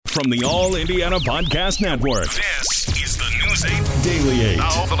From the All Indiana Podcast Network, this is the News 8 Daily 8.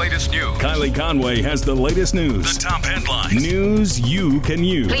 Now, the latest news. Kylie Conway has the latest news. The top headlines. News you can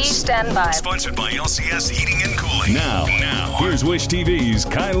use. Please stand by. Sponsored by LCS Heating and Cooling. Now, here's Wish TV's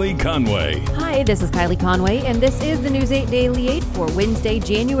Kylie Conway. Hi, this is Kylie Conway, and this is the News 8 Daily 8 for Wednesday,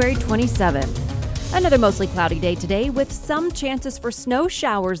 January 27th. Another mostly cloudy day today with some chances for snow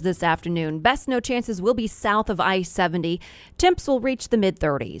showers this afternoon. Best snow chances will be south of I-70. Temps will reach the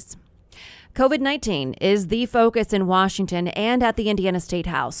mid-30s. COVID-19 is the focus in Washington and at the Indiana State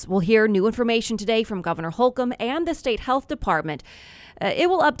House. We'll hear new information today from Governor Holcomb and the State Health Department.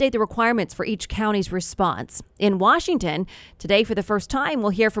 It will update the requirements for each county's response. In Washington, today for the first time, we'll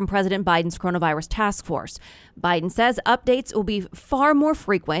hear from President Biden's coronavirus task force. Biden says updates will be far more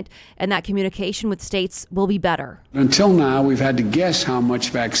frequent and that communication with states will be better. Until now, we've had to guess how much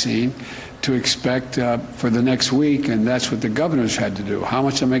vaccine to expect for the next week, and that's what the governors had to do. How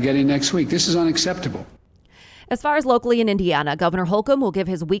much am I getting next week? This is unacceptable. As far as locally in Indiana, Governor Holcomb will give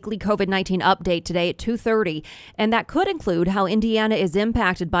his weekly COVID-19 update today at 2:30, and that could include how Indiana is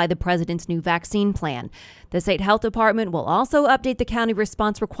impacted by the president's new vaccine plan. The State Health Department will also update the county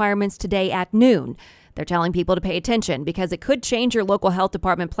response requirements today at noon. They're telling people to pay attention because it could change your local health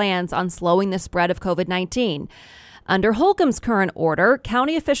department plans on slowing the spread of COVID-19. Under Holcomb's current order,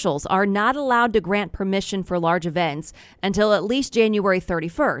 county officials are not allowed to grant permission for large events until at least January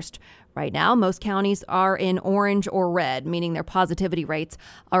 31st. Right now, most counties are in orange or red, meaning their positivity rates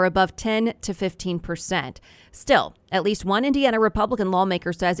are above 10 to 15%. Still, at least one Indiana Republican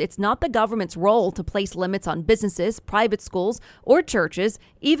lawmaker says it's not the government's role to place limits on businesses, private schools, or churches,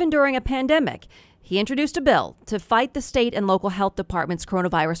 even during a pandemic. He introduced a bill to fight the state and local health departments'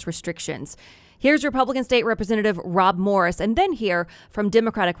 coronavirus restrictions. Here's Republican State Representative Rob Morris, and then hear from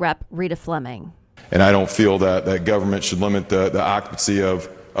Democratic Rep. Rita Fleming. And I don't feel that government should limit the occupancy of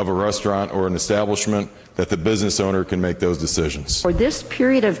a restaurant or an establishment, that the business owner can make those decisions. For this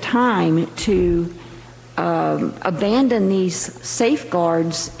period of time to abandon these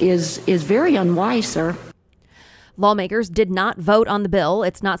safeguards is very unwise, sir. Lawmakers did not vote on the bill.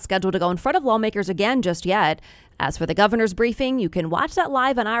 It's not scheduled to go in front of lawmakers again just yet. As for the governor's briefing, you can watch that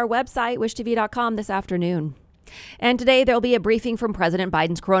live on our website, wishtv.com, this afternoon. And today there will be a briefing from President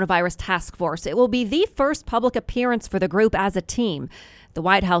Biden's coronavirus task force. It will be the first public appearance for the group as a team. The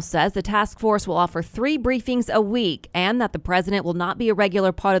White House says the task force will offer 3 briefings a week and that the president will not be a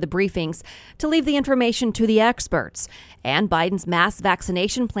regular part of the briefings to leave the information to the experts. And Biden's mass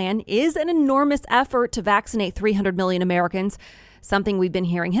vaccination plan is an enormous effort to vaccinate 300 million Americans, something we've been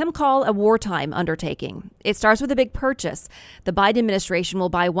hearing him call a wartime undertaking. It starts with a big purchase. The Biden administration will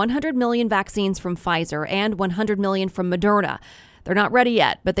buy 100 million vaccines from Pfizer and 100 million from Moderna. They're not ready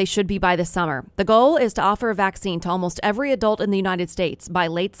yet, but they should be by this summer. The goal is to offer a vaccine to almost every adult in the United States by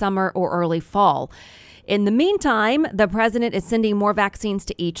late summer or early fall. In the meantime, the president is sending more vaccines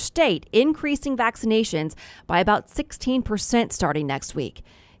to each state, increasing vaccinations by about 16% starting next week.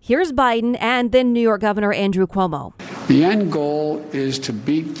 Here's Biden and then New York Governor Andrew Cuomo. The end goal is to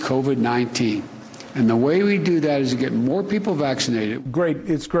beat COVID-19. And the way we do that is to get more people vaccinated.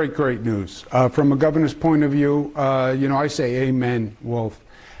 It's great news. From a governor's point of view, I say amen, Wolf.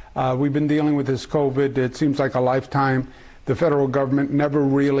 We've been dealing with this COVID. It seems like a lifetime. The federal government never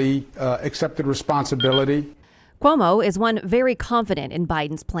really accepted responsibility. Cuomo is one very confident in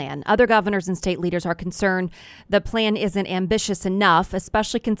Biden's plan. Other governors and state leaders are concerned the plan isn't ambitious enough,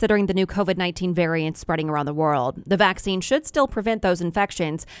 especially considering the new COVID-19 variants spreading around the world. The vaccine should still prevent those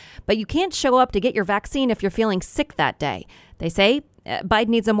infections, but you can't show up to get your vaccine if you're feeling sick that day. They say Biden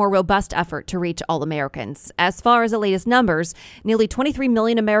needs a more robust effort to reach all Americans. As far as the latest numbers, nearly 23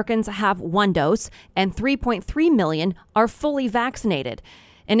 million Americans have 1 dose and 3.3 million are fully vaccinated.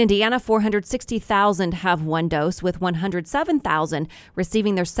 In Indiana, 460,000 have 1 dose, with 107,000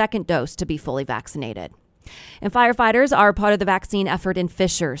 receiving their 2nd dose to be fully vaccinated. And firefighters are part of the vaccine effort in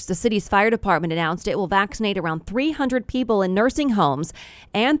Fishers. The city's fire department announced it will vaccinate around 300 people in nursing homes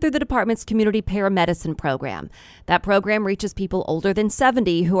and through the department's community paramedicine program. That program reaches people older than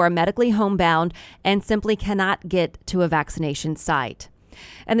 70 who are medically homebound and simply cannot get to a vaccination site.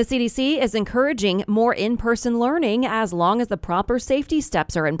 And the CDC is encouraging more in-person learning as long as the proper safety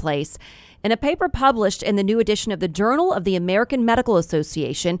steps are in place. In a paper published in the new edition of the Journal of the American Medical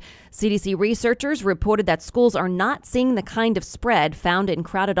Association, CDC researchers reported that schools are not seeing the kind of spread found in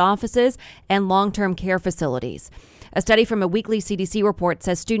crowded offices and long-term care facilities. A study from a weekly CDC report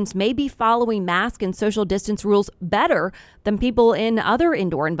says students may be following mask and social distance rules better than people in other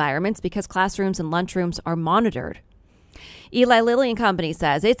indoor environments because classrooms and lunchrooms are monitored. Eli Lilly and Company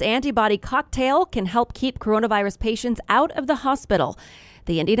says its antibody cocktail can help keep coronavirus patients out of the hospital.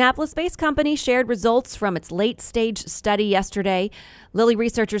 The Indianapolis-based company shared results from its late-stage study yesterday. Lilly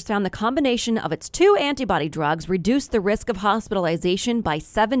researchers found the combination of its two antibody drugs reduced the risk of hospitalization by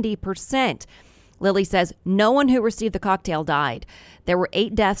 70%. Lilly says no one who received the cocktail died. There were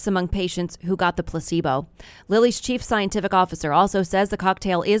 8 deaths among patients who got the placebo. Lilly's chief scientific officer also says the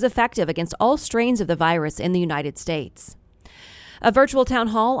cocktail is effective against all strains of the virus in the United States. A virtual town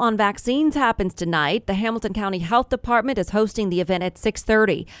hall on vaccines happens tonight. The Hamilton County Health Department is hosting the event at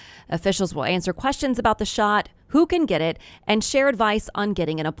 6:30. Officials will answer questions about the shot, who can get it, and share advice on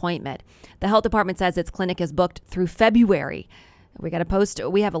getting an appointment. The health department says its clinic is booked through February. We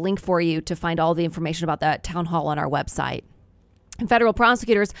have a link for you to find all the information about that town hall on our website. Federal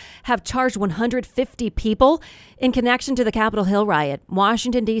prosecutors have charged 150 people in connection to the Capitol Hill riot.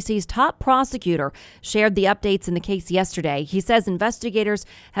 Washington, D.C.'s top prosecutor shared the updates in the case yesterday. He says investigators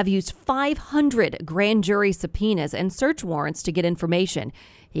have used 500 grand jury subpoenas and search warrants to get information.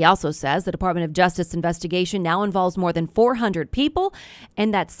 He also says the Department of Justice investigation now involves more than 400 people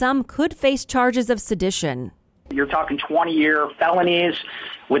and that some could face charges of sedition. You're talking 20-year felonies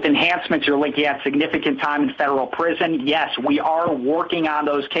with enhancements. You're looking at significant time in federal prison. Yes, we are working on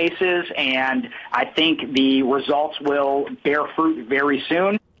those cases, and I think the results will bear fruit very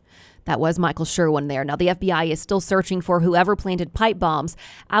soon. That was Michael Sherwin there. Now, the FBI is still searching for whoever planted pipe bombs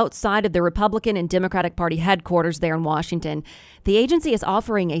outside of the Republican and Democratic Party headquarters there in Washington. The agency is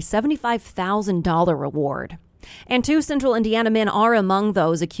offering a $75,000 reward. And 2 central Indiana men are among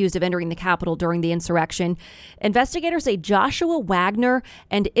those accused of entering the Capitol during the insurrection. Investigators say Joshua Wagner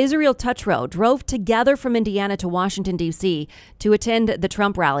and Israel Tutro drove together from Indiana to Washington, D.C. to attend the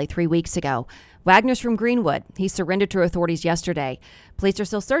Trump rally 3 weeks ago. Wagner's from Greenwood. He surrendered to authorities yesterday. Police are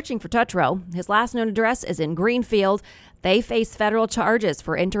still searching for Tutro. His last known address is in Greenfield. They face federal charges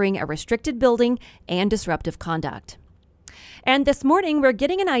for entering a restricted building and disruptive conduct. And this morning, we're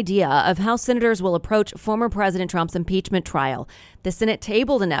getting an idea of how senators will approach former President Trump's impeachment trial. The Senate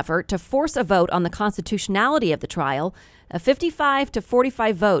tabled an effort to force a vote on the constitutionality of the trial. A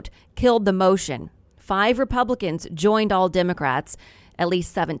 55-45 vote killed the motion. 5 Republicans joined all Democrats. At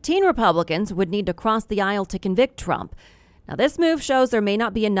least 17 Republicans would need to cross the aisle to convict Trump. Now, this move shows there may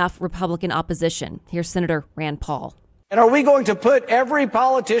not be enough Republican opposition. Here's Senator Rand Paul. And are we going to put every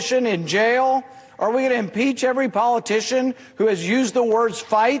politician in jail? Are we going to impeach every politician who has used the words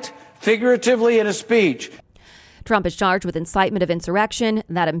fight figuratively in a speech? Trump is charged with incitement of insurrection.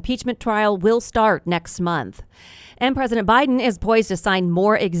 That impeachment trial will start next month. And President Biden is poised to sign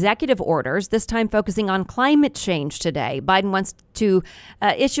more executive orders, this time focusing on climate change today. Biden wants to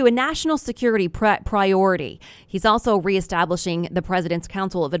issue a national security priority. He's also reestablishing the president's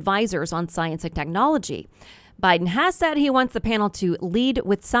Council of Advisors on Science and Technology. Biden has said he wants the panel to lead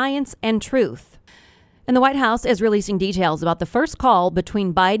with science and truth. And the White House is releasing details about the first call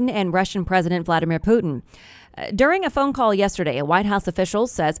between Biden and Russian President Vladimir Putin. During a phone call yesterday, a White House official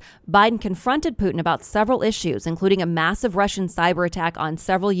says Biden confronted Putin about several issues, including a massive Russian cyber attack on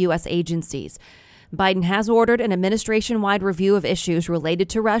several U.S. agencies. Biden has ordered an administration-wide review of issues related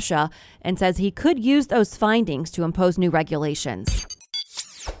to Russia and says he could use those findings to impose new regulations.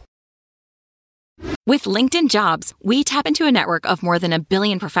 With LinkedIn Jobs, we tap into a network of more than 1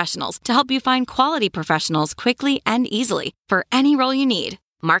 billion professionals to help you find quality professionals quickly and easily for any role you need.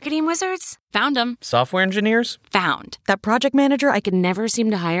 Marketing wizards? Found them. Software engineers? Found. That project manager I could never seem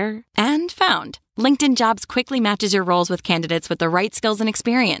to hire? And found. LinkedIn Jobs quickly matches your roles with candidates with the right skills and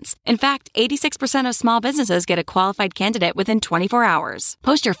experience. In fact, 86% of small businesses get a qualified candidate within 24 hours.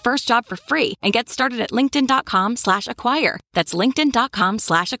 Post your first job for free and get started at linkedin.com/acquire. That's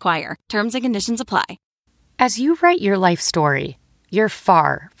linkedin.com/acquire. Terms and conditions apply. As you write your life story, you're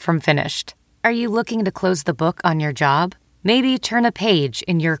far from finished. Are you looking to close the book on your job? Maybe turn a page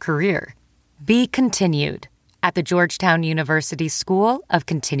in your career. Be continued at the Georgetown University School of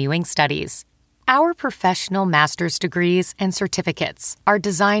Continuing Studies. Our professional master's degrees and certificates are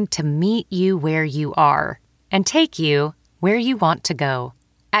designed to meet you where you are and take you where you want to go.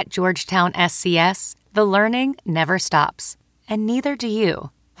 At Georgetown SCS, the learning never stops, and neither do you.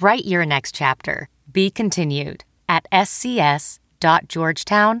 Write your next chapter. Be continued at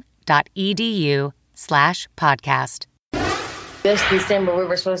scs.georgetown.edu/podcast. This December, we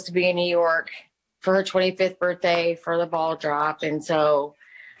were supposed to be in New York for her 25th birthday for the ball drop. And so,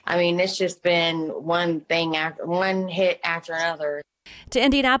 I mean, it's just been one hit after another. To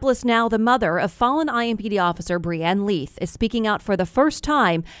Indianapolis now, the mother of fallen IMPD officer Breanne Leath is speaking out for the first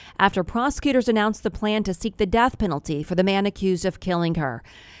time after prosecutors announced the plan to seek the death penalty for the man accused of killing her.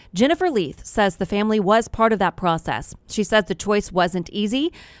 Jennifer Leath says the family was part of that process. She says the choice wasn't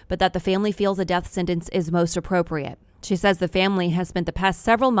easy, but that the family feels a death sentence is most appropriate. She says the family has spent the past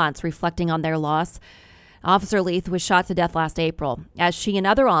several months reflecting on their loss. Officer Leith was shot to death last April as she and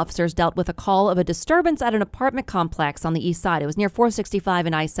other officers dealt with a call of a disturbance at an apartment complex on the east side. It was near 465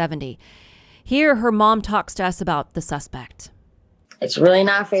 and I-70. Here, her mom talks to us about the suspect. It's really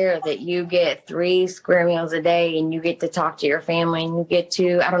not fair that you get 3 square meals a day and you get to talk to your family and you get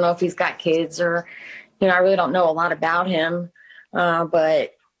to, I don't know if he's got kids or, I really don't know a lot about him,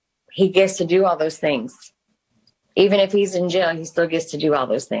 but he gets to do all those things. Even if he's in jail, he still gets to do all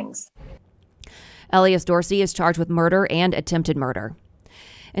those things. Elias Dorsey is charged with murder and attempted murder.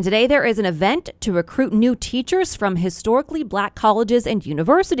 And today there is an event to recruit new teachers from historically black colleges and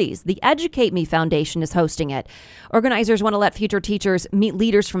universities. The Educate Me Foundation is hosting it. Organizers want to let future teachers meet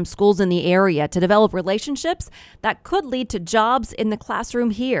leaders from schools in the area to develop relationships that could lead to jobs in the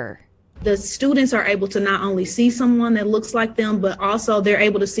classroom here. The students are able to not only see someone that looks like them, but also they're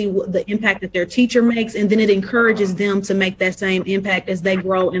able to see what the impact that their teacher makes, and then it encourages them to make that same impact as they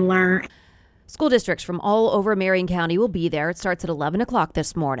grow and learn. School districts from all over Marion County will be there. It starts at 11 o'clock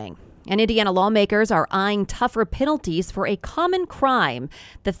this morning. And Indiana lawmakers are eyeing tougher penalties for a common crime,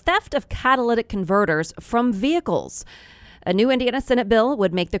 the theft of catalytic converters from vehicles. A new Indiana Senate bill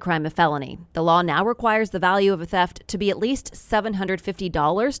would make the crime a felony. The law now requires the value of a theft to be at least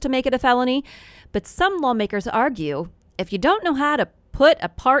 $750 to make it a felony. But some lawmakers argue if you don't know how to put a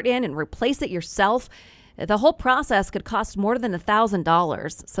part in and replace it yourself, the whole process could cost more than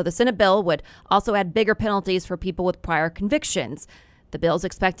 $1,000. So the Senate bill would also add bigger penalties for people with prior convictions. The bill is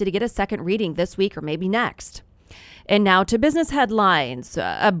expected to get a second reading this week or maybe next. And now to business headlines.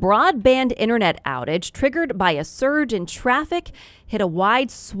 A broadband internet outage triggered by a surge in traffic hit a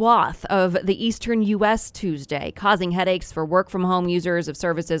wide swath of the eastern U.S. Tuesday, causing headaches for work-from-home users of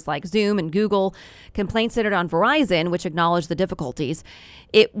services like Zoom and Google. Complaints centered on Verizon, which acknowledged the difficulties.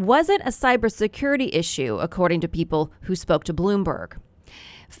 It wasn't a cybersecurity issue, according to people who spoke to Bloomberg.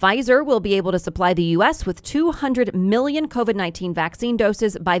 Pfizer will be able to supply the U.S. with 200 million COVID-19 vaccine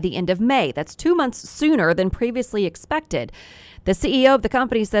doses by the end of May. That's 2 months sooner than previously expected. The CEO of the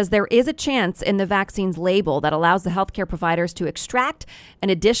company says there is a chance in the vaccine's label that allows the healthcare providers to extract an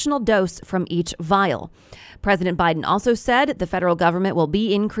additional dose from each vial. President Biden also said the federal government will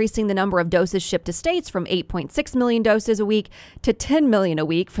be increasing the number of doses shipped to states from 8.6 million doses a week to 10 million a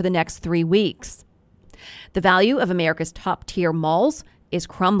week for the next 3 weeks. The value of America's top-tier malls is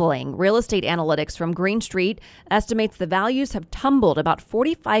crumbling. Real estate analytics from Green Street estimates the values have tumbled about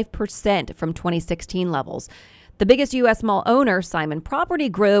 45% from 2016 levels. The biggest U.S. mall owner, Simon Property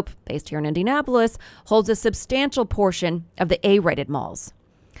Group, based here in Indianapolis, holds a substantial portion of the A-rated malls.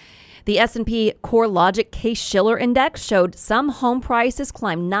 The S&P CoreLogic Case-Shiller Index showed some home prices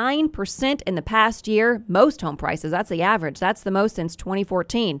climbed 9% in the past year. Most home prices, that's the average. That's the most since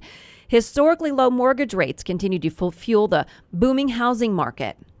 2014. Historically low mortgage rates continue to fuel the booming housing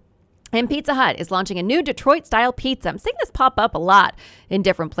market. And Pizza Hut is launching a new Detroit-style pizza. I'm seeing this pop up a lot in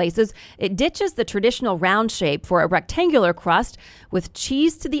different places. It ditches the traditional round shape for a rectangular crust with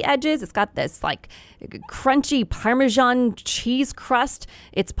cheese to the edges. It's got this crunchy Parmesan cheese crust.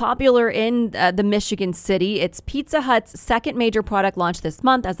 It's popular in the Michigan city. It's Pizza Hut's second major product launch this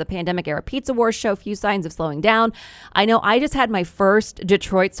month as the pandemic-era pizza wars show few signs of slowing down. I know I just had my first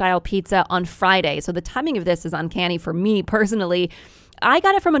Detroit-style pizza on Friday, so the timing of this is uncanny for me personally. I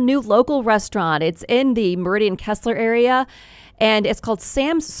got it from a new local restaurant. It's in the Meridian Kessler area, and it's called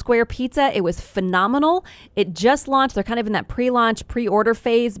Sam's Square Pizza. It was phenomenal. It just launched. They're kind of in that pre-launch, pre-order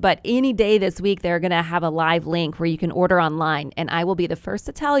phase, but any day this week, they're going to have a live link where you can order online, and I will be the first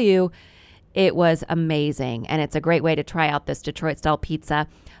to tell you it was amazing, and it's a great way to try out this Detroit-style pizza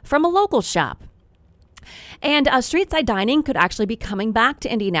from a local shop. And street-side dining could actually be coming back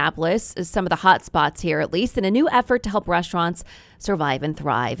to Indianapolis, some of the hot spots here at least, in a new effort to help restaurants survive and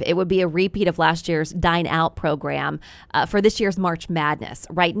thrive. It would be a repeat of last year's Dine Out program for this year's March Madness.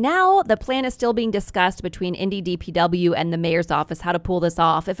 Right now, the plan is still being discussed between Indy DPW and the mayor's office how to pull this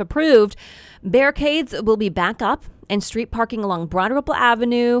off. If approved, barricades will be back up and street parking along Broad Ripple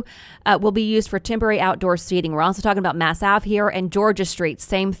Avenue will be used for temporary outdoor seating. We're also talking about Mass Ave here and Georgia Street,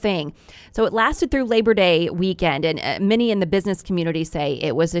 same thing. So it lasted through Labor Day weekend, and many in the business community say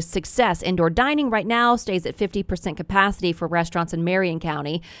it was a success. Indoor dining right now stays at 50% capacity for restaurants in Marion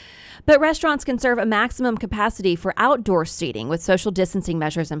County. But restaurants can serve a maximum capacity for outdoor seating with social distancing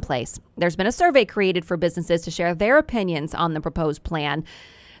measures in place. There's been a survey created for businesses to share their opinions on the proposed plan.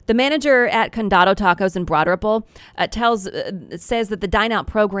 The manager at Condado Tacos in Broad Ripple says that the Dine Out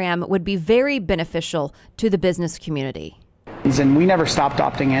program would be very beneficial to the business community. And we never stopped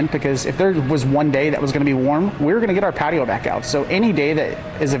opting in because if there was one day that was going to be warm, we were going to get our patio back out. So any day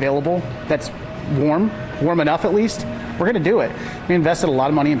that is available, that's warm enough at least, we're going to do it. We invested a lot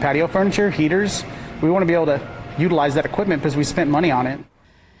of money in patio furniture, heaters. We want to be able to utilize that equipment because we spent money on it.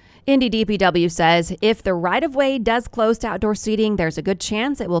 Indy DPW says if the right-of-way does close to outdoor seating, there's a good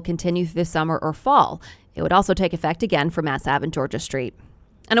chance it will continue through the summer or fall. It would also take effect again for Mass Ave and Georgia Street.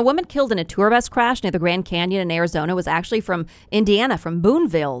 And a woman killed in a tour bus crash near the Grand Canyon in Arizona was actually from Indiana, from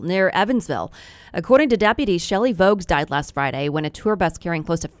Boonville, near Evansville. According to deputies, Shelley Vogues died last Friday when a tour bus carrying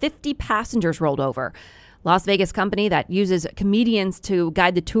close to 50 passengers rolled over. Las Vegas company that uses comedians to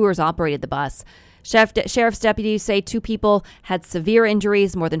guide the tours operated the bus. Sheriff's deputies say 2 people had severe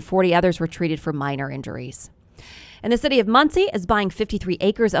injuries. More than 40 others were treated for minor injuries. And the city of Muncie is buying 53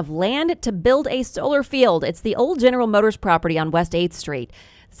 acres of land to build a solar field. It's the old General Motors property on West 8th Street.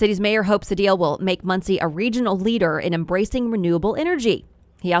 The city's mayor hopes the deal will make Muncie a regional leader in embracing renewable energy.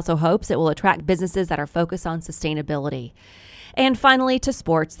 He also hopes it will attract businesses that are focused on sustainability. And finally, to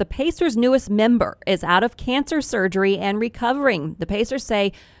sports, the Pacers' newest member is out of cancer surgery and recovering. The Pacers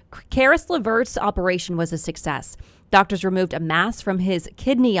say Caris LeVert's operation was a success. Doctors removed a mass from his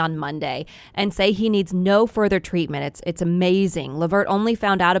kidney on Monday and say he needs no further treatment. It's amazing. LeVert only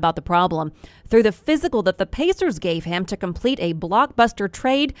found out about the problem through the physical that the Pacers gave him to complete a blockbuster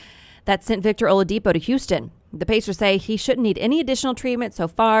trade that sent Victor Oladipo to Houston. The Pacers say he shouldn't need any additional treatment so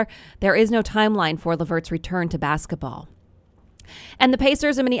far. There is no timeline for LeVert's return to basketball. And the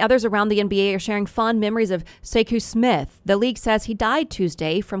Pacers and many others around the NBA are sharing fond memories of Sekou Smith. The league says he died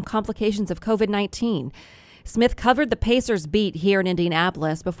Tuesday from complications of COVID-19. Smith covered the Pacers beat here in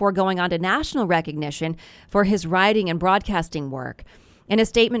Indianapolis before going on to national recognition for his writing and broadcasting work. In a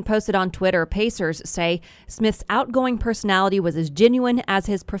statement posted on Twitter, Pacers say Smith's outgoing personality was as genuine as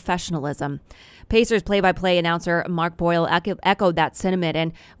his professionalism. Pacers play-by-play announcer Mark Boyle echoed that sentiment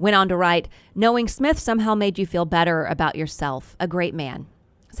and went on to write, "Knowing Smith somehow made you feel better about yourself. A great man."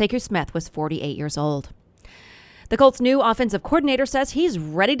 Sekou Smith was 48 years old. The Colts' new offensive coordinator says he's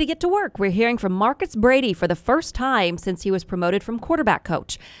ready to get to work. We're hearing from Marcus Brady for the first time since he was promoted from quarterback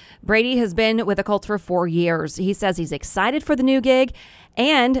coach. Brady has been with the Colts for 4 years. He says he's excited for the new gig.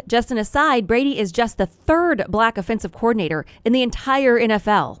 And just an aside, Brady is just the 3rd black offensive coordinator in the entire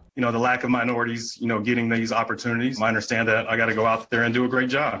NFL. The lack of minorities, getting these opportunities. I understand that I got to go out there and do a great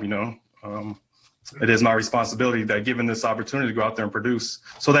job, It is my responsibility that given this opportunity to go out there and produce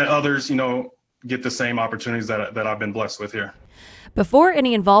so that others, get the same opportunities that I've been blessed with here. Before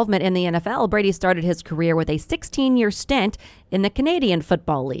any involvement in the NFL, Brady started his career with a 16-year stint in the Canadian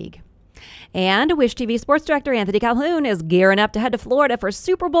Football League. And Wish TV sports director Anthony Calhoun is gearing up to head to Florida for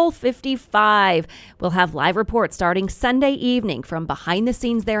Super Bowl 55. We'll have live reports starting Sunday evening from behind the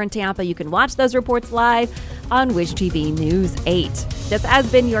scenes there in Tampa. You can watch those reports live on Wish TV News 8. This has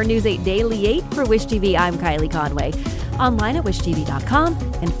been your News 8 Daily 8 for Wish TV. I'm Kylie Conway. Online at wishtv.com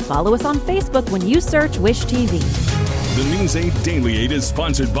and follow us on Facebook when you search Wish TV. The News 8 Daily 8 is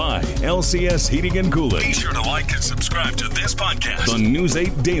sponsored by LCS Heating and Cooling. Be sure to like and subscribe to this podcast, The News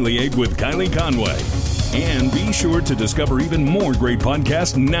 8 Daily 8 with Kylie Conway. And be sure to discover even more great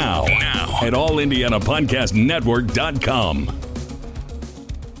podcasts now at allindianapodcastnetwork.com.